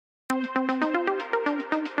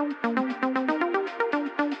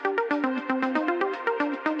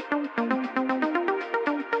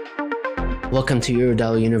Welcome to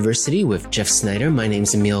Eurodollar University with Jeff Snyder. My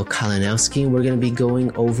name's Emil Kalinowski, and we're going to be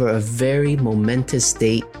going over a very momentous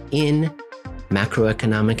date in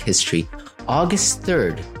macroeconomic history. August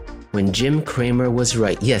 3rd, when Jim Cramer was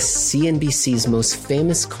right. Yes, CNBC's most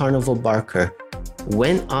famous carnival barker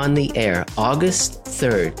went on the air August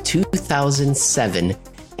 3rd, 2007,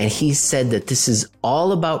 and he said that this is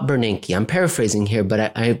all about Bernanke. I'm paraphrasing here,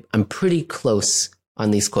 but I'm pretty close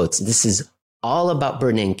on these quotes. This is all about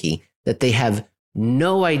Bernanke, that they have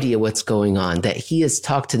no idea what's going on, that he has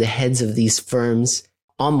talked to the heads of these firms,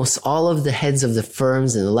 almost all of the heads of the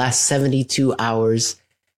firms in the last 72 hours,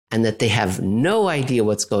 and that they have no idea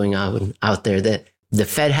what's going on out there, that the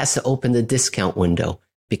Fed has to open the discount window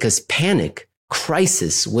because panic,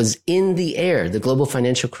 crisis was in the air. The global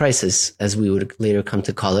financial crisis, as we would later come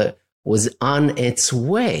to call it, was on its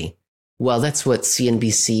way. Well, that's what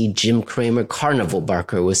CNBC Jim Cramer Carnival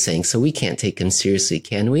Barker was saying. So we can't take him seriously,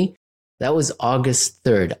 can we? That was August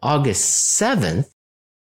 3rd. August 7th,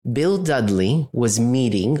 Bill Dudley was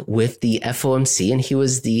meeting with the FOMC, and he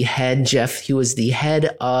was the head, Jeff, he was the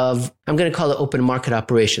head of, I'm going to call it open market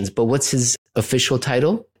operations, but what's his official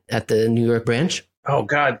title at the New York branch? Oh,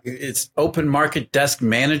 God, it's open market desk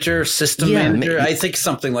manager, system manager. I think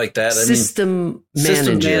something like that. System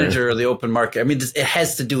manager of the open market. I mean, it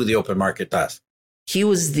has to do with the open market desk. He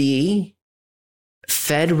was the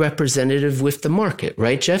Fed representative with the market,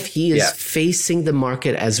 right, Jeff? He is facing the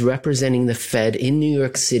market as representing the Fed in New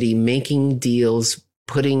York City, making deals,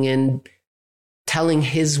 telling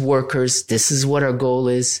his workers, this is what our goal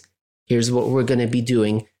is. Here's what we're going to be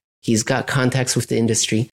doing. He's got contacts with the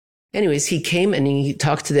industry. Anyways, he came and he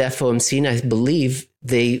talked to the FOMC, and I believe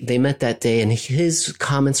they met that day, and his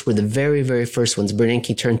comments were the very, very first ones.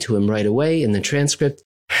 Bernanke turned to him right away in the transcript.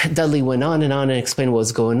 Dudley went on and explained what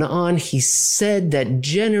was going on. He said that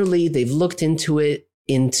generally they've looked into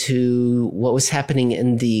what was happening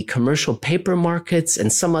in the commercial paper markets and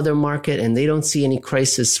some other market, and they don't see any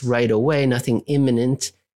crisis right away. Nothing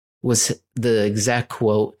imminent was the exact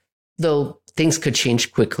quote, though things could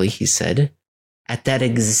change quickly, he said. At that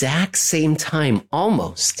exact same time,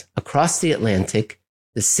 almost across the Atlantic,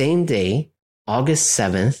 the same day, August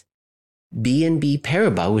 7th, BNP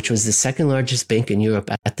Paribas, which was the second largest bank in Europe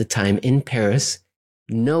at the time in Paris,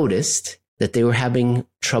 noticed that they were having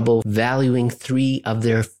trouble valuing 3 of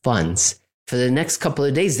their funds. For the next couple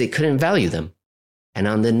of days, they couldn't value them. And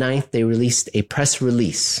on the 9th, they released a press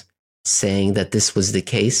release saying that this was the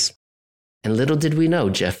case. And little did we know,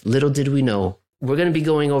 Jeff, we're going to be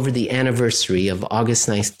going over the anniversary of August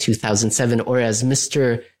 9th, 2007, or as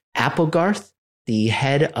Mr. Applegarth, the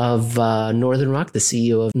head of Northern Rock, the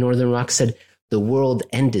CEO of Northern Rock, said, the world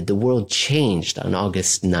ended, the world changed on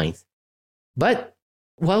August 9th. But,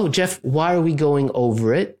 well, Jeff, why are we going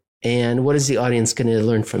over it? And what is the audience going to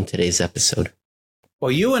learn from today's episode?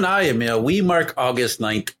 Well, you and I, Emil, we mark August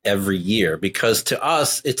 9th every year because to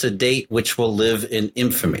us, it's a date which will live in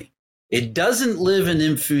infamy. It doesn't live in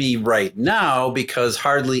infamy right now because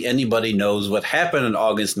hardly anybody knows what happened on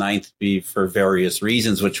August 9th for various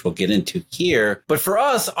reasons, which we'll get into here. But for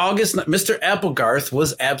us, Mr. Applegarth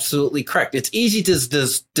was absolutely correct. It's easy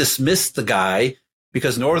to dismiss the guy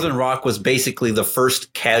because Northern Rock was basically the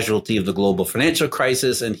first casualty of the global financial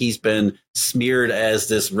crisis, and he's been smeared as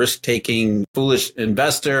this risk-taking, foolish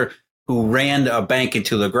investor who ran a bank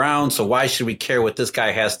into the ground. So why should we care what this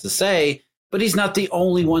guy has to say? But he's not the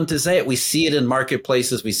only one to say it. We see it in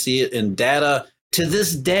marketplaces. We see it in data. To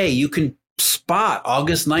this day, you can spot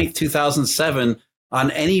August 9th, 2007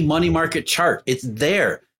 on any money market chart. It's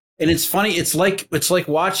there. And it's funny. It's like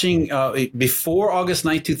watching before August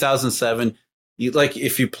 9th, 2007.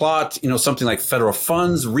 If you plot, something like federal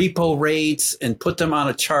funds, repo rates, and put them on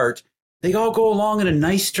a chart, they all go along in a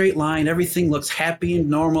nice straight line. Everything looks happy and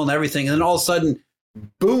normal and everything. And then all of a sudden,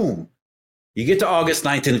 boom. You get to August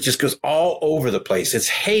 9th and it just goes all over the place. It's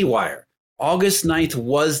haywire. August 9th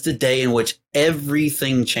was the day in which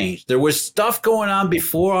everything changed. There was stuff going on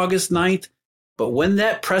before August 9th, but when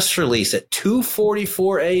that press release at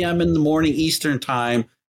 2:44 a.m. in the morning Eastern time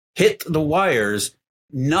hit the wires,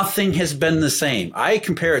 nothing has been the same. I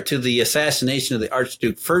compare it to the assassination of the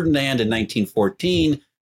Archduke Ferdinand in 1914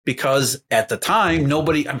 because at the time,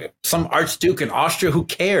 some Archduke in Austria, who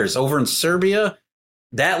cares? Over in Serbia,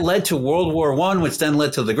 that led to World War I, which then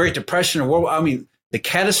led to the Great Depression. The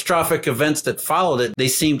catastrophic events that followed it, they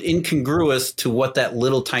seemed incongruous to what that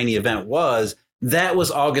little tiny event was. That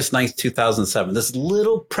was August 9th, 2007. This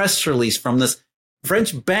little press release from this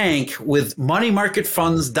French bank with money market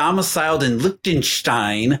funds domiciled in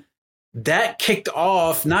Liechtenstein, that kicked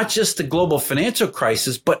off not just the global financial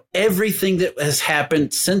crisis, but everything that has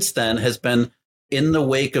happened since then has been in the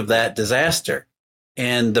wake of that disaster.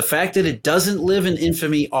 And the fact that it doesn't live in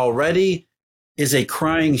infamy already is a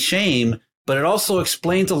crying shame, but it also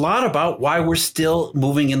explains a lot about why we're still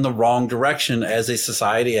moving in the wrong direction as a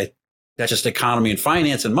society. Not just economy and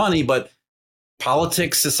finance and money, but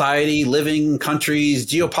politics, society, living, countries,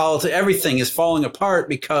 geopolitics, everything is falling apart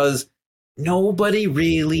because nobody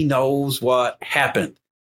really knows what happened.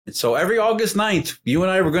 And so every August 9th, you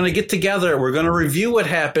and I were going to get together. We're going to review what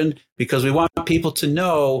happened because we want people to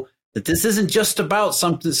know that this isn't just about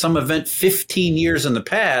some event 15 years in the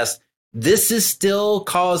past. This is still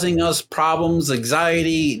causing us problems,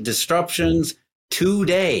 anxiety, disruptions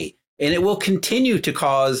today. And it will continue to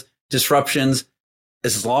cause disruptions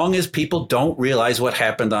as long as people don't realize what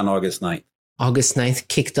happened on August 9th. August 9th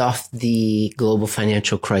kicked off the global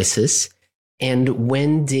financial crisis. And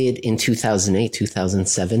when did, in 2008,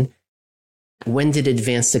 2007, when did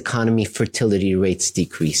advanced economy fertility rates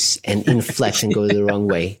decrease and inflect and go the wrong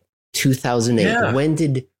way? 2008. Yeah. When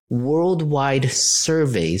did worldwide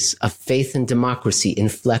surveys of faith and democracy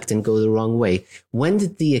inflect and go the wrong way? When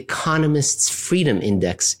did the Economist's Freedom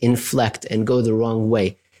Index inflect and go the wrong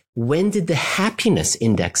way? When did the Happiness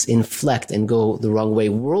Index inflect and go the wrong way?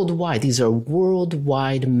 Worldwide, these are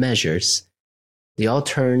worldwide measures. They all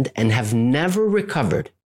turned and have never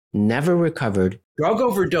recovered. Drug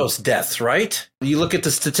overdose deaths, right? You look at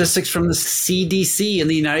the statistics from the CDC in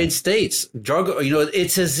the United States.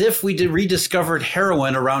 It's as if we rediscovered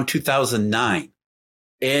heroin around 2009.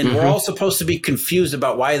 And we're all supposed to be confused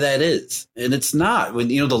about why that is. And it's not. When,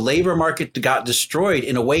 the labor market got destroyed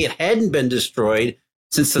in a way it hadn't been destroyed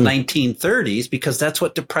since the 1930s, because that's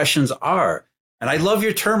what depressions are. And I love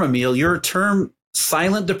your term, Emil. Your term,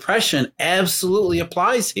 silent depression, absolutely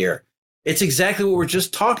applies here. It's exactly what we're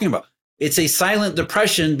just talking about. It's a silent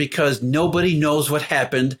depression because nobody knows what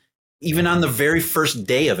happened, even on the very first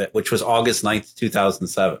day of it, which was August 9th,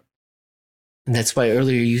 2007. And that's why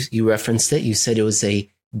earlier you referenced it. You said it was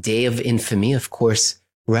a day of infamy, of course,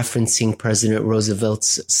 referencing President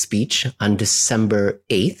Roosevelt's speech on December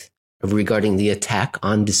 8th regarding the attack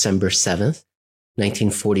on December 7th,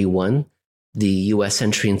 1941, the U.S.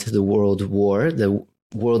 entry into the World War. The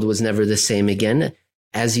world was never the same again.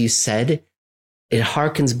 As you said, it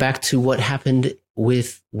harkens back to what happened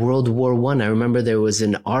with World War I. I remember there was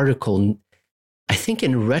an article, I think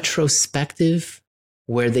in retrospective,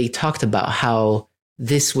 where they talked about how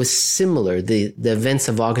this was similar. The events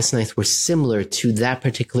of August 9th were similar to that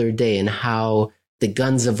particular day, and how the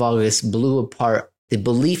guns of August blew apart the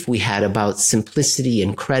belief we had about simplicity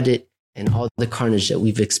and credit and all the carnage that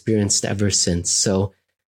we've experienced ever since. So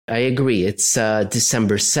I agree. It's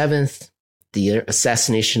December 7th, the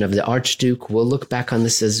assassination of the Archduke. We'll look back on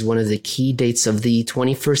this as one of the key dates of the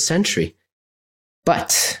 21st century.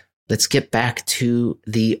 But let's get back to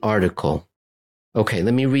the article. Okay,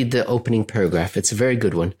 let me read the opening paragraph. It's a very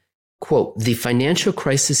good one. Quote, "The Financial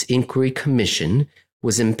Crisis Inquiry Commission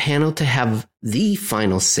was impaneled to have the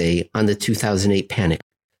final say on the 2008 panic.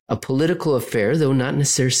 A political affair, though not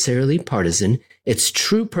necessarily partisan, its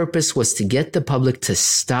true purpose was to get the public to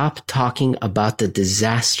stop talking about the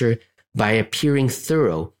disaster by appearing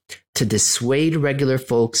thorough, to dissuade regular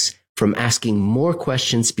folks from asking more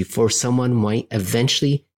questions before someone might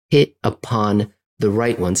eventually hit upon the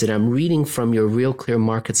right ones." And I'm reading from your Real Clear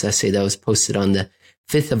Markets essay that was posted on the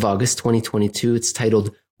 5th of August, 2022. It's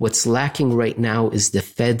titled, "What's Lacking Right Now is the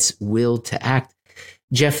Fed's Will to Act."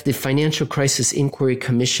 Jeff, the Financial Crisis Inquiry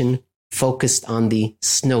Commission focused on the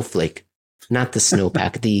snowflake, not the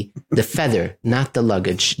snowpack, the feather, not the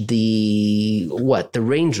luggage, the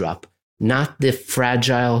raindrop, not the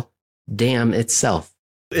fragile dam itself.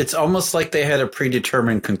 It's almost like they had a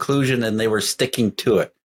predetermined conclusion and they were sticking to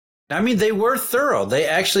it. I mean, they were thorough. They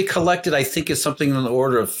actually collected, I think it's something in the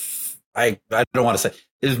order of, I don't want to say,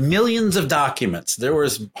 there's millions of documents. There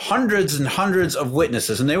was hundreds and hundreds of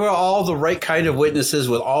witnesses, and they were all the right kind of witnesses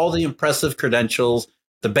with all the impressive credentials.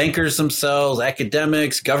 The bankers themselves,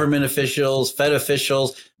 academics, government officials, Fed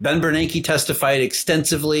officials. Ben Bernanke testified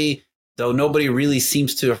extensively, though nobody really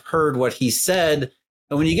seems to have heard what he said.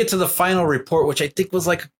 And when you get to the final report, which I think was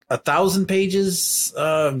like 1,000 pages,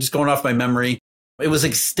 just going off my memory, it was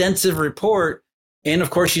an extensive report. And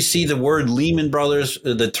of course, you see the word Lehman Brothers,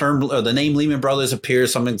 the name Lehman Brothers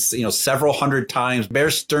appears several hundred times.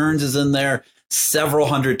 Bear Stearns is in there several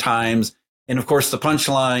hundred times. And of course, the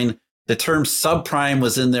punchline, the term subprime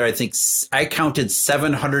was in there. I think I counted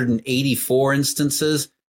 784 instances.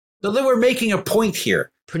 So they were making a point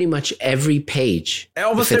here. Pretty much every page.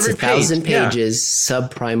 Almost if it's every 1,000 page, pages,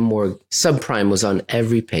 subprime was on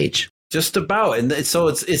every page. Just about. And so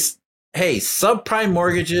it's hey, subprime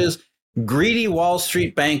mortgages, greedy Wall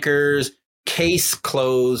Street bankers, case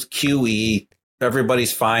closed, QE,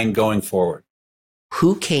 everybody's fine going forward.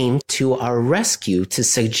 Who came to our rescue to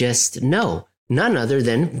suggest no? None other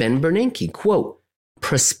than Ben Bernanke. Quote,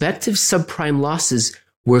 prospective subprime losses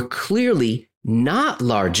were clearly not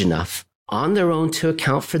large enough on their own to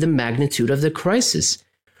account for the magnitude of the crisis.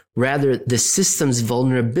 Rather, the system's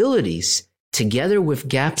vulnerabilities, together with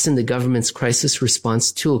gaps in the government's crisis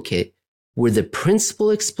response toolkit, were the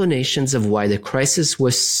principal explanations of why the crisis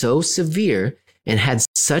was so severe and had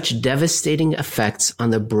such devastating effects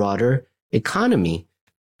on the broader economy.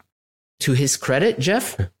 To his credit,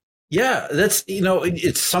 Jeff? Yeah, that's,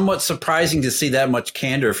 it's somewhat surprising to see that much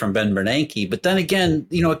candor from Ben Bernanke. But then again,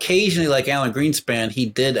 occasionally, like Alan Greenspan, he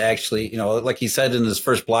did actually, like he said in his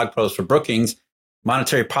first blog post for Brookings,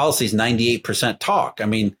 monetary policy is 98% talk. I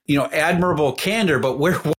mean, admirable candor, but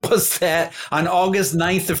where was that on August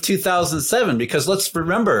 9th of 2007? Because let's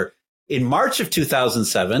remember, in March of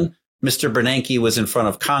 2007, Mr. Bernanke was in front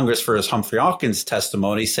of Congress for his Humphrey Hawkins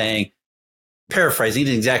testimony saying, paraphrasing, he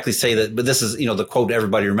didn't exactly say that, but this is, the quote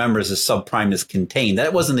everybody remembers is subprime is contained.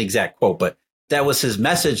 That wasn't the exact quote, but that was his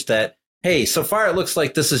message that, hey, so far it looks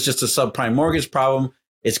like this is just a subprime mortgage problem.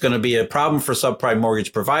 It's going to be a problem for subprime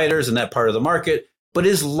mortgage providers in that part of the market, but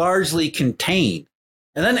is largely contained.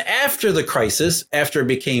 And then after the crisis, after it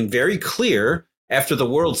became very clear, after the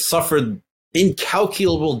world suffered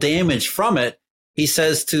incalculable damage from it, he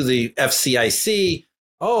says to the FCIC,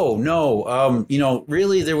 oh, no,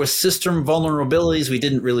 really, there was system vulnerabilities we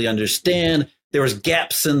didn't really understand. There was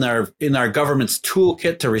gaps in our government's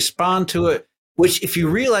toolkit to respond to it, which if you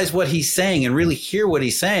realize what he's saying and really hear what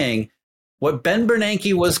he's saying, what Ben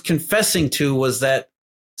Bernanke was confessing to was that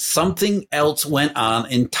something else went on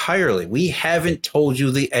entirely. We haven't told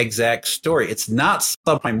you the exact story. It's not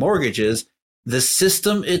subprime mortgages. The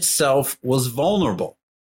system itself was vulnerable.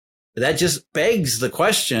 That just begs the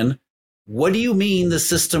question, what do you mean the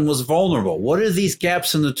system was vulnerable? What are these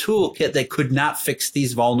gaps in the toolkit that could not fix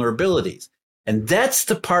these vulnerabilities? And that's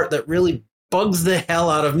the part that really bugs the hell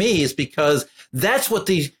out of me, is because that's what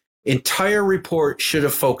the entire report should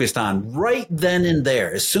have focused on right then and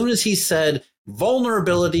there. As soon as he said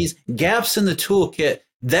vulnerabilities, gaps in the toolkit,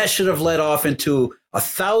 that should have led off into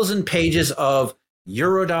 1,000 pages of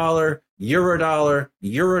Eurodollar, Eurodollar,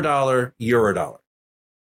 Eurodollar, Eurodollar.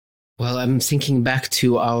 Well, I'm thinking back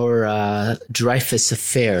to our Dreyfus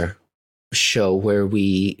Affair show where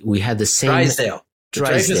we had the same... Drysdale.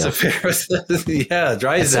 Dreyfus Affair. Yeah,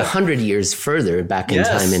 Drysdale. It's 100 years further back in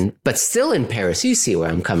time, but still in Paris. You see where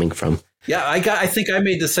I'm coming from. Yeah, I think I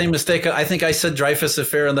made the same mistake. I think I said Dreyfus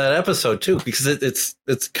Affair in that episode too, because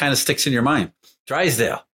it's kind of sticks in your mind.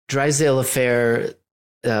 Drysdale Affair.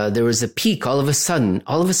 There was a peak. All of a sudden,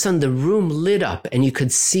 the room lit up, and you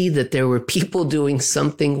could see that there were people doing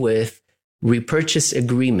something with repurchase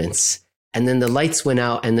agreements. And then the lights went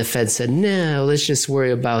out, and the Fed said, "No, let's just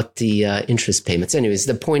worry about the interest payments." Anyways,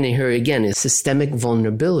 the point here again is systemic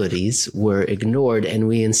vulnerabilities were ignored, and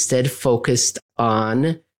we instead focused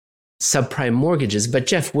on subprime mortgages. But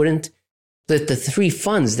Jeff, wouldn't the three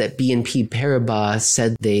funds that BNP Paribas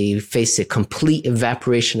said they faced a complete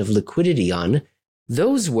evaporation of liquidity on,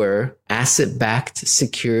 those were asset-backed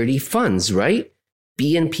security funds, right?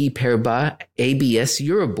 BNP Paribas, ABS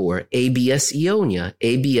Euribor, ABS Ionia,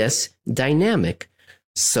 ABS Dynamic.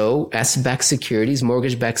 So asset-backed securities,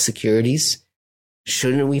 mortgage-backed securities,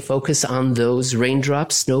 shouldn't we focus on those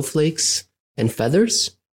raindrops, snowflakes, and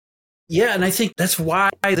feathers? Yeah, and I think that's why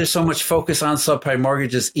there's so much focus on subprime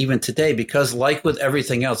mortgages even today, because like with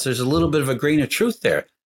everything else, there's a little bit of a grain of truth there.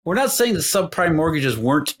 We're not saying that subprime mortgages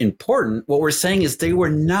weren't important. What we're saying is they were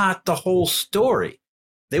not the whole story.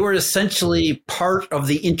 They were essentially part of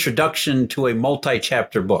the introduction to a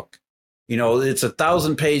multi-chapter book. It's a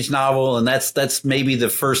 1,000-page novel, and that's maybe the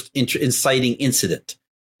first inciting incident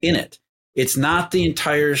in it. It's not the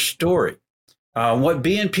entire story. What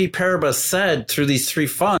BNP Paribas said through these three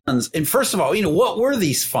funds, and first of all, what were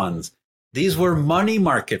these funds? These were money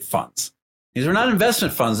market funds. These were not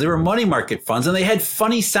investment funds. They were money market funds, and they had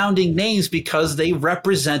funny sounding names because they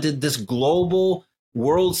represented this global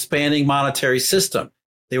world-spanning monetary system.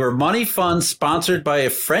 They were money funds sponsored by a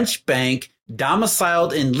French bank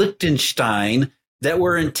domiciled in Liechtenstein that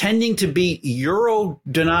were intending to beat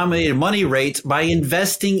euro-denominated money rates by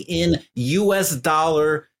investing in U.S.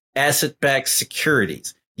 dollar asset-backed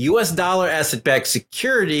securities. U.S. dollar asset-backed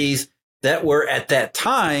securities that were at that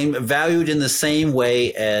time valued in the same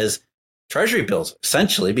way as Treasury bills,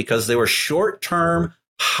 essentially, because they were short-term,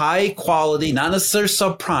 high-quality, not necessarily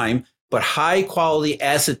subprime, but high-quality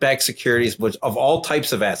asset-backed securities of all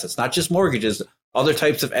types of assets, not just mortgages, other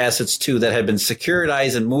types of assets, too, that had been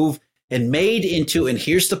securitized and moved and made into, and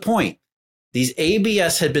here's the point, these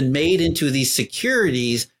ABS had been made into these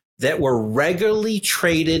securities that were regularly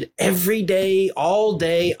traded every day, all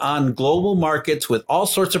day on global markets with all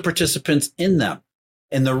sorts of participants in them.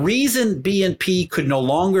 And the reason BNP could no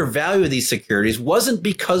longer value these securities wasn't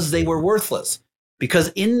because they were worthless, because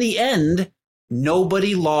in the end,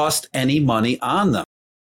 nobody lost any money on them.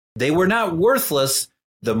 They were not worthless.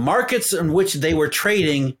 The markets in which they were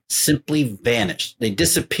trading simply vanished. They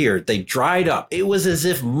disappeared. They dried up. It was as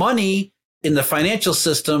if money in the financial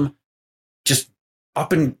system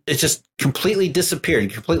it just completely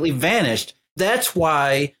disappeared, completely vanished. That's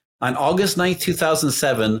why on August 9th,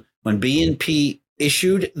 2007, when BNP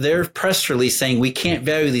issued their press release saying we can't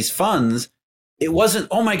value these funds, it wasn't,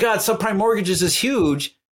 oh my God, subprime mortgages is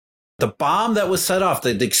huge. The bomb that was set off,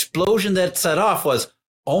 the explosion that set off was,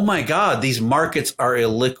 oh my God, these markets are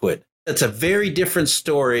illiquid. It's a very different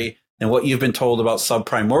story than what you've been told about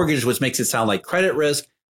subprime mortgages, which makes it sound like credit risk.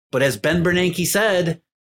 But as Ben Bernanke said,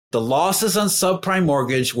 the losses on subprime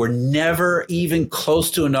mortgage were never even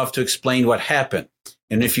close to enough to explain what happened.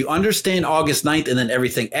 And if you understand August 9th and then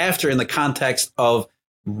everything after in the context of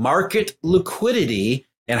market liquidity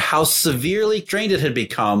and how severely drained it had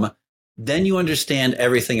become, then you understand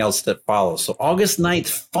everything else that follows. So August 9th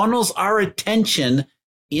funnels our attention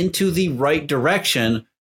into the right direction,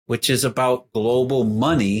 which is about global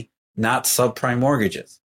money, not subprime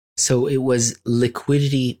mortgages. So it was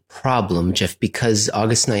liquidity problem, Jeff, because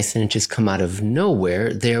August 9th didn't just come out of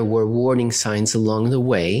nowhere. There were warning signs along the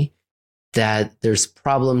way that there's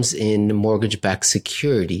problems in mortgage-backed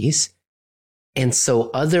securities. And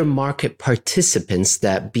so other market participants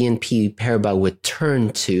that BNP Paribas would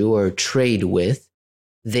turn to or trade with,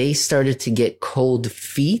 they started to get cold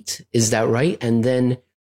feet. Is that right? And then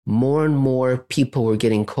more and more people were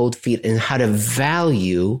getting cold feet in how to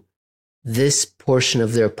value this portion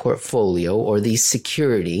of their portfolio or these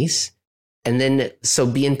securities. And then, so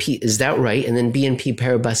BNP, is that right? And then BNP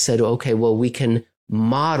Paribas said, okay, well, we can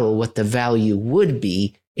model what the value would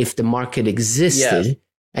be if the market existed. Yes.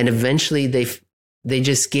 And eventually they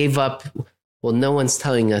just gave up. Well, no one's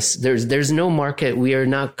telling us there's no market. We are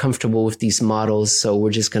not comfortable with these models. So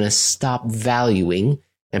we're just going to stop valuing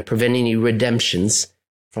and prevent any redemptions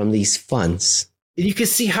from these funds. You can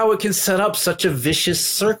see how it can set up such a vicious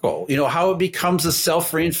circle, how it becomes a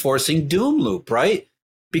self-reinforcing doom loop, right?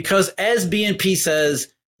 Because as BNP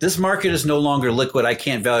says, this market is no longer liquid. I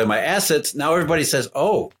can't value my assets. Now everybody says,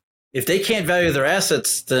 oh, if they can't value their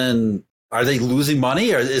assets, then are they losing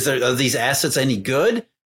money? Or are these assets any good?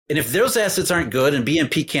 And if those assets aren't good and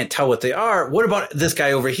BNP can't tell what they are, what about this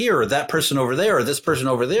guy over here or that person over there or this person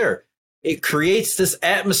over there? It creates this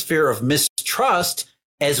atmosphere of mistrust.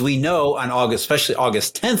 As we know on especially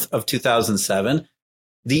August 10th of 2007,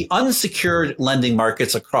 the unsecured lending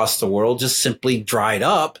markets across the world just simply dried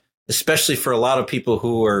up, especially for a lot of people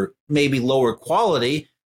who are maybe lower quality,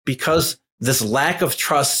 because this lack of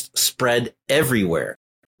trust spread everywhere.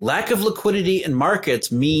 Lack of liquidity in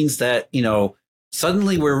markets means that,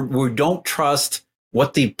 suddenly we don't trust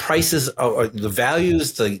what the prices or the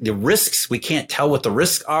values, the risks. We can't tell what the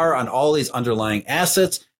risks are on all these underlying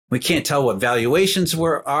assets. We can't tell what valuations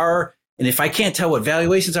are. And if I can't tell what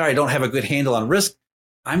valuations are, I don't have a good handle on risk.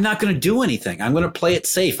 I'm not going to do anything. I'm going to play it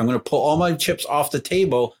safe. I'm going to pull all my chips off the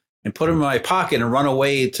table and put them in my pocket and run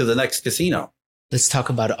away to the next casino. Let's talk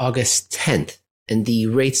about August 10th and the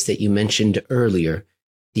rates that you mentioned earlier,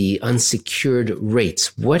 the unsecured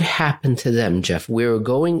rates. What happened to them, Jeff? We were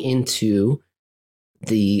going into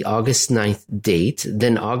the August 9th date.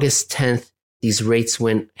 Then August 10th, these rates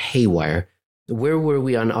went haywire. Where were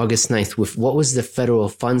we on August 9th? With what was the federal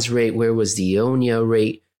funds rate? Where was the IONIA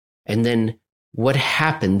rate? And then what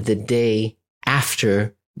happened the day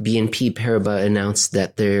after BNP Paribas announced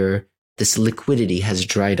that this liquidity has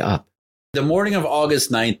dried up? The morning of August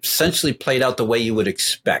 9th essentially played out the way you would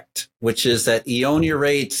expect, which is that IONIA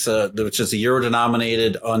rates, which is the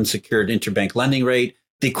euro-denominated unsecured interbank lending rate,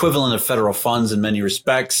 the equivalent of federal funds in many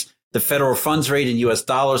respects, the federal funds rate in US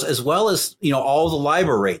dollars, as well as, all the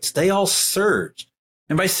LIBOR rates, they all surged.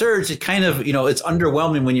 And by surge, it kind of, it's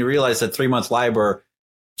underwhelming when you realize that 3-month LIBOR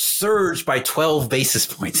surged by 12 basis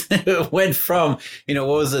points. It went from, what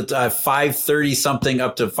was it, 530 something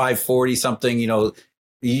up to 540 something.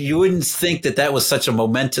 You wouldn't think that was such a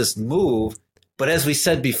momentous move. But as we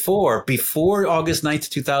said before August 9th,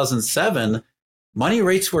 2007, money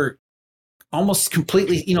rates were almost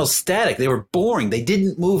completely, static. They were boring. They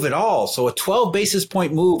didn't move at all. So a 12 basis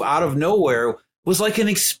point move out of nowhere was like an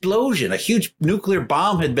explosion. A huge nuclear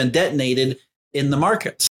bomb had been detonated in the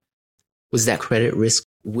markets. Was that credit risk?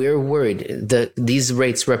 We're worried that these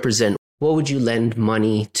rates represent, what would you lend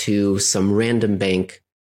money to some random bank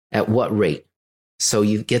At what rate? So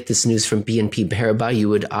you get this news from BNP Paribas, you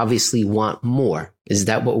would obviously want more. Is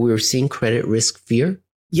that what we were seeing? Credit risk fear?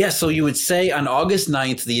 Yeah, so you would say on August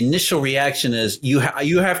 9th, the initial reaction is you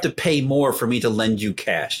have to pay more for me to lend you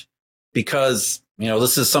cash because,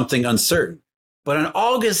 this is something uncertain. But on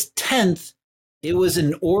August 10th, it was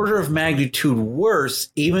an order of magnitude worse,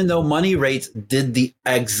 even though money rates did the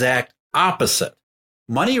exact opposite.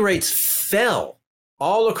 Money rates fell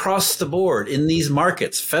all across the board in these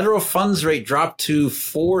markets. Federal funds rate dropped to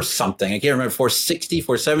 4 something. I can't remember, 460,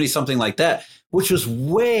 470, something like that, which was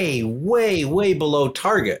way, way, way below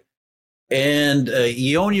target. And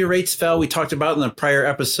Ionia rates fell. We talked about in the prior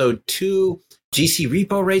episode too. GC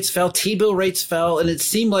repo rates fell. T-bill rates fell. And it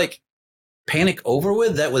seemed like panic over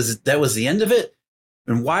with. That was the end of it.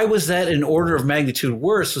 And why was that an order of magnitude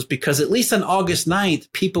worse? Was because at least on August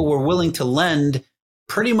 9th, people were willing to lend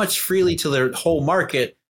pretty much freely to their whole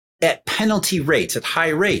market at penalty rates, at high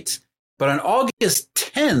rates. But on August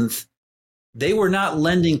 10th, they were not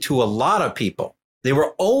lending to a lot of people. They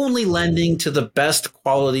were only lending to the best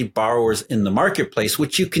quality borrowers in the marketplace,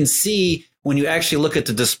 which you can see when you actually look at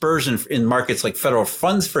the dispersion in markets like federal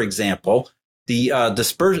funds, for example. The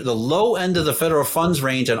dispersion, the low end of the federal funds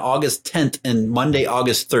range on August 10th and Monday,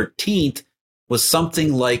 August 13th was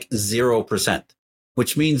something like 0%,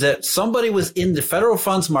 which means that somebody was in the federal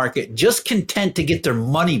funds market just content to get their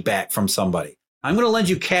money back from somebody. I'm going to lend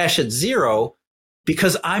you cash at 0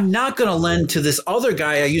 because I'm not going to lend to this other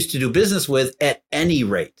guy I used to do business with at any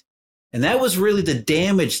rate. And that was really the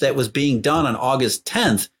damage that was being done on August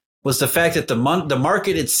 10th, was the fact that the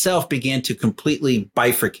market itself began to completely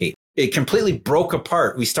bifurcate. It completely broke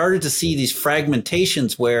apart. We started to see these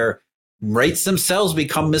fragmentations where rates themselves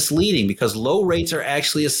become misleading because low rates are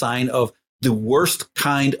actually a sign of the worst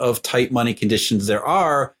kind of tight money conditions there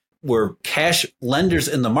are, where cash lenders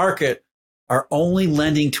in the market are only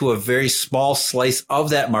lending to a very small slice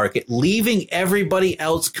of that market, leaving everybody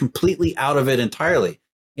else completely out of it entirely.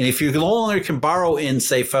 And if you no longer can borrow in,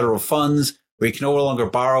 say, federal funds, or you can no longer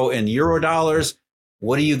borrow in Eurodollars,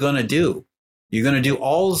 what are you going to do? You're going to do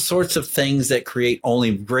all sorts of things that create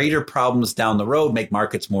only greater problems down the road, make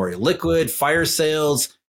markets more illiquid, fire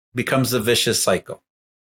sales, becomes a vicious cycle.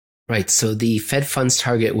 Right. So the Fed funds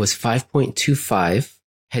target was 5.25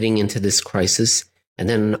 heading into this crisis. And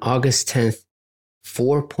then on August 10th,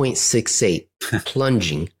 4.68,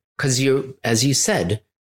 plunging. Because as you said,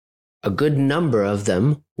 a good number of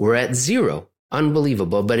them were at 0.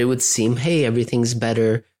 Unbelievable. But it would seem, hey, everything's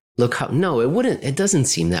better. Look how, no, it wouldn't. It doesn't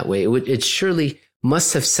seem that way. It surely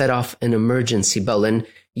must have set off an emergency bell. And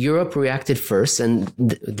Europe reacted first, and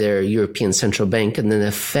their European Central Bank, and then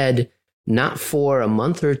the Fed, not for a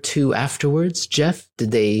month or two afterwards. Jeff,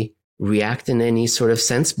 did they react in any sort of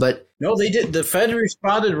sense? But no, they did. The Fed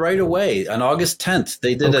responded right away on August 10th.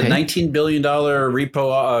 They did a $19 billion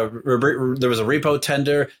repo. There was a repo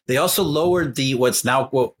tender. They also lowered what's now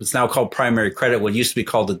called primary credit, what used to be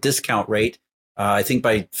called the discount rate. I think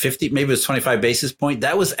by 50, maybe it was 25 basis point.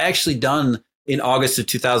 That was actually done in August of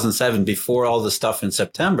 2007 before all the stuff in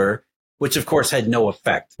September, which of course had no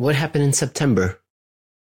effect. What happened in September?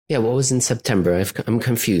 Yeah, what was in September? I'm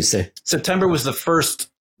confused there. September was the first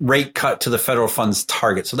rate cut to the federal funds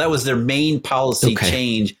target. So that was their main policy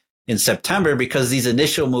change in September, because these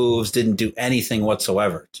initial moves didn't do anything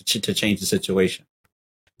whatsoever to change the situation.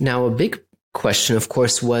 Now, a big question, of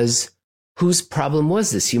course, was whose problem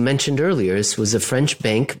was this? You mentioned earlier, this was a French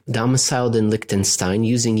bank domiciled in Liechtenstein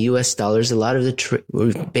using U.S. dollars. A lot of the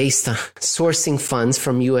were based on sourcing funds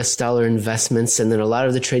from U.S. dollar investments, and then a lot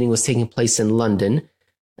of the trading was taking place in London.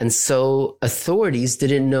 And so authorities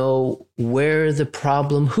didn't know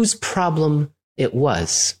whose problem it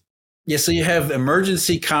was. Yeah, so you have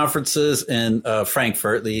emergency conferences in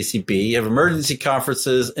Frankfurt, the ECB. You have emergency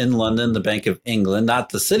conferences in London, the Bank of England, not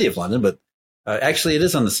the City of London, but actually it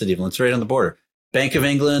is on the City of London. It's right on the border. Bank of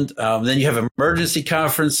England. Then you have emergency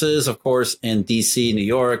conferences, of course, in D.C., New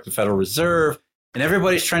York, the Federal Reserve. And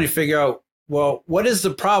everybody's trying to figure out, well, what is the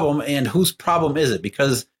problem and whose problem is it?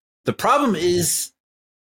 Because the problem is,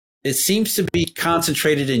 it seems to be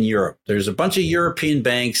concentrated in Europe. There's a bunch of European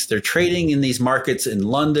banks. They're trading in these markets in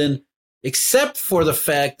London, except for the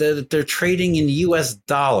fact that they're trading in U.S.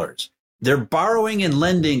 dollars. They're borrowing and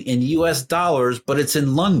lending in U.S. dollars, but it's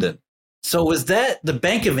in London. So is that the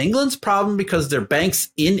Bank of England's problem because they're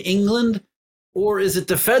banks in England? Or is it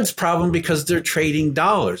the Fed's problem because they're trading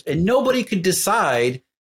dollars? And nobody could decide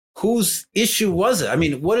whose issue was it. I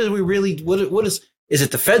mean, what is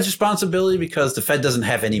it the Fed's responsibility because the Fed doesn't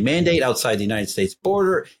have any mandate outside the United States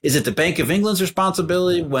border? Is it the Bank of England's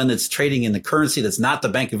responsibility when it's trading in the currency that's not the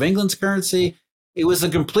Bank of England's currency? It was a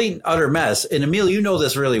complete and utter mess. And Emil, you know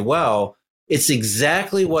this really well. It's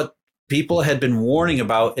exactly what people had been warning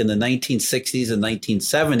about in the 1960s and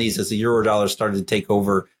 1970s as the Eurodollar started to take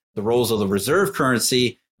over the roles of the reserve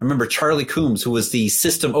currency. I remember Charlie Coombs, who was the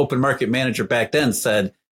system open market manager back then,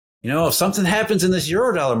 said, if something happens in this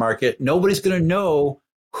Eurodollar market, nobody's going to know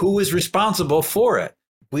who is responsible for it.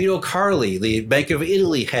 Guido Carli, the Bank of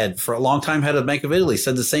Italy head, for a long time head of the Bank of Italy,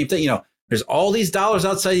 said the same thing. There's all these dollars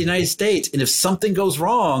outside the United States, and if something goes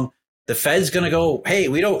wrong, the Fed's going to go, hey,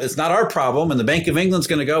 it's not our problem. And the Bank of England's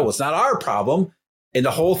going to go, well, it's not our problem. And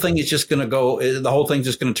the whole thing is just going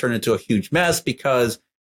to turn into a huge mess, because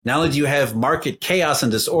not only do you have market chaos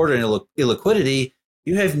and disorder and illiquidity,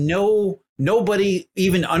 you have nobody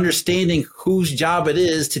even understanding whose job it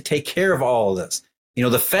is to take care of all of this.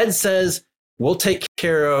 The Fed says we'll take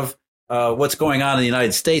care of what's going on in the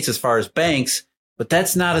United States as far as banks, but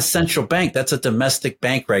that's not a central bank. That's a domestic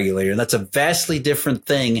bank regulator. And that's a vastly different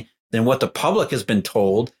thing than what the public has been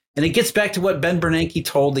told. And it gets back to what Ben Bernanke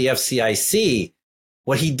told the FCIC.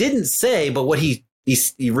 What he didn't say, but what he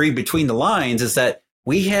read between the lines, is that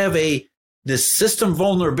we have this system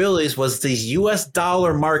vulnerabilities was these U.S.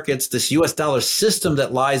 dollar markets, this U.S. dollar system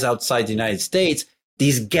that lies outside the United States.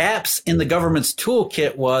 These gaps in the government's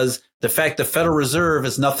toolkit was the fact the Federal Reserve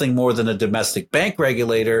is nothing more than a domestic bank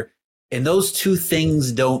regulator, and those two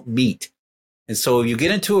things don't meet. And so you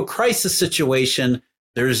get into a crisis situation,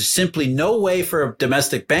 there's simply no way for a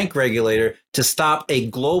domestic bank regulator to stop a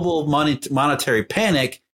global monetary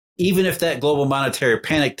panic, even if that global monetary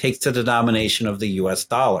panic takes the denomination of the U.S.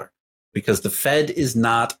 dollar, because the Fed is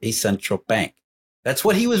not a central bank. That's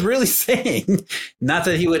what he was really saying, not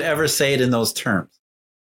that he would ever say it in those terms.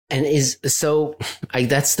 And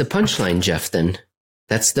that's the punchline, Jeff, then.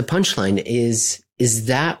 That's the punchline. Is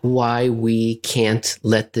that why we can't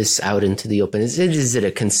let this out into the open? Is it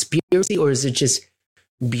a conspiracy, or is it just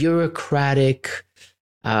bureaucratic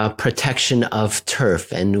protection of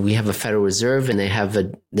turf? And we have a Federal Reserve, and they have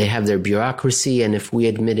their bureaucracy. And if we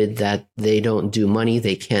admitted that they don't do money,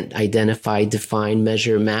 they can't identify, define,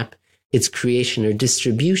 measure, map its creation or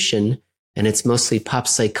distribution, and it's mostly pop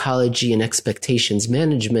psychology and expectations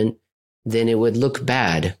management, then it would look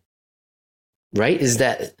bad, right?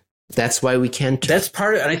 That's why we can't. That's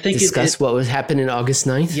part of it. And I think discuss what would happen in August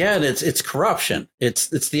 9th. Yeah, and it's corruption. It's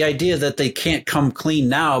the idea that they can't come clean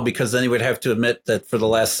now, because then they would have to admit that for the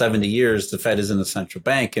last 70 years the Fed isn't a central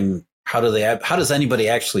bank. And how does anybody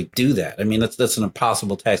actually do that? I mean, that's an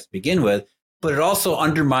impossible task to begin with. But it also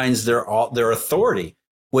undermines their authority,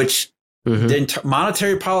 which the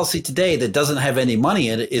monetary policy today that doesn't have any money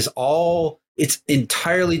in it it's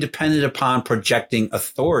entirely dependent upon projecting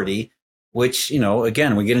authority, which,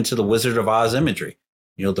 again, we get into the Wizard of Oz imagery,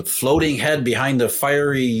 the floating head behind the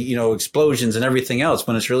fiery, explosions and everything else,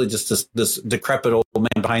 when it's really just this decrepit old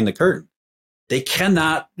man behind the curtain. They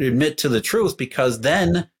cannot admit to the truth, because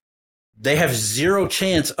then they have zero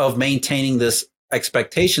chance of maintaining this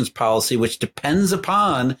expectations policy, which depends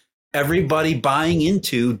upon everybody buying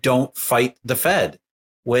into don't fight the Fed.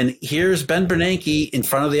 When here's Ben Bernanke in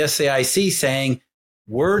front of the SAIC saying,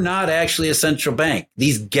 we're not actually a central bank.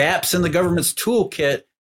 These gaps in the government's toolkit,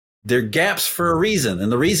 they're gaps for a reason.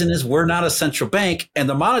 And the reason is we're not a central bank. And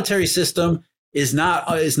the monetary system is not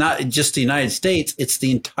just the United States. It's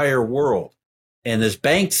the entire world. And there's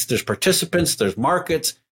banks, there's participants, there's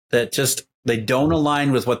markets that they don't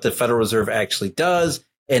align with what the Federal Reserve actually does.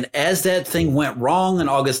 And as that thing went wrong on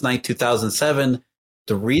August 9th, 2007,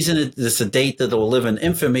 the reason it's a date that will live in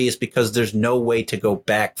infamy is because there's no way to go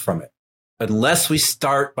back from it, unless we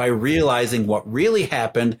start by realizing what really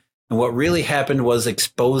happened. And what really happened was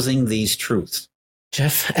exposing these truths.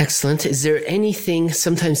 Jeff, excellent. Is there anything,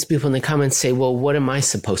 sometimes people in the comments say, well, what am I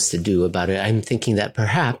supposed to do about it? I'm thinking that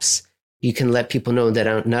perhaps you can let people know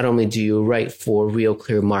that not only do you write for Real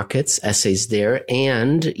Clear Markets, essays there,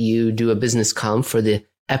 and you do a business column for the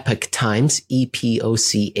Epoch Times,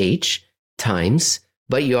 EPOCH Times,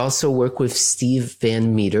 but you also work with Steve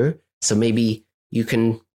Van Meter. So maybe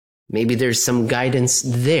there's some guidance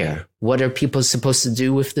there. What are people supposed to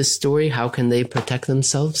do with this story? How can they protect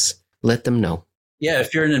themselves? Let them know. Yeah,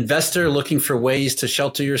 if you're an investor looking for ways to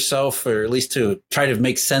shelter yourself, or at least to try to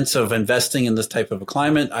make sense of investing in this type of a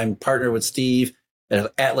climate, I'm partnered with Steve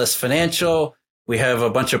at Atlas Financial. We have a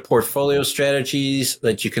bunch of portfolio strategies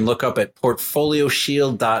that you can look up at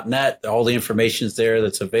portfolioshield.net. All the information is there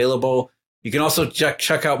that's available. You can also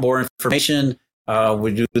check out more information.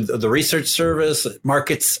 We do the research service at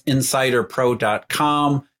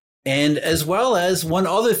marketsinsiderpro.com. And as well as one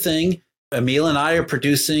other thing, Emil and I are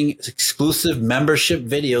producing exclusive membership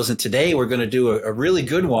videos. And today we're going to do a really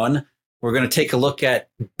good one We're going to take a look at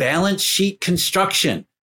balance sheet construction.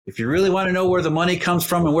 If you really want to know where the money comes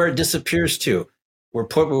from and where it disappears to,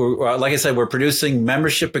 like I said, we're producing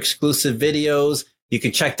membership exclusive videos. You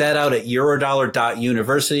can check that out at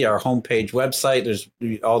eurodollar.university, our homepage website. There's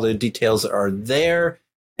all the details are there.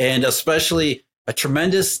 And especially a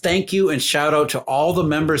tremendous thank you and shout out to all the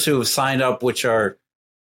members who have signed up, which are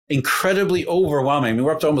incredibly overwhelming. I mean,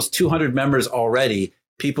 we're up to almost 200 members already.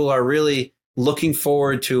 People are really looking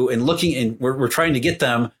forward to and we're trying to get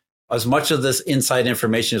them as much of this inside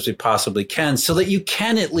information as we possibly can so that you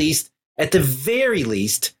can at the very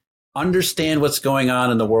least, understand what's going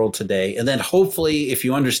on in the world today. And then hopefully, if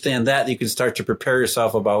you understand that, you can start to prepare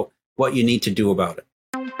yourself about what you need to do about it.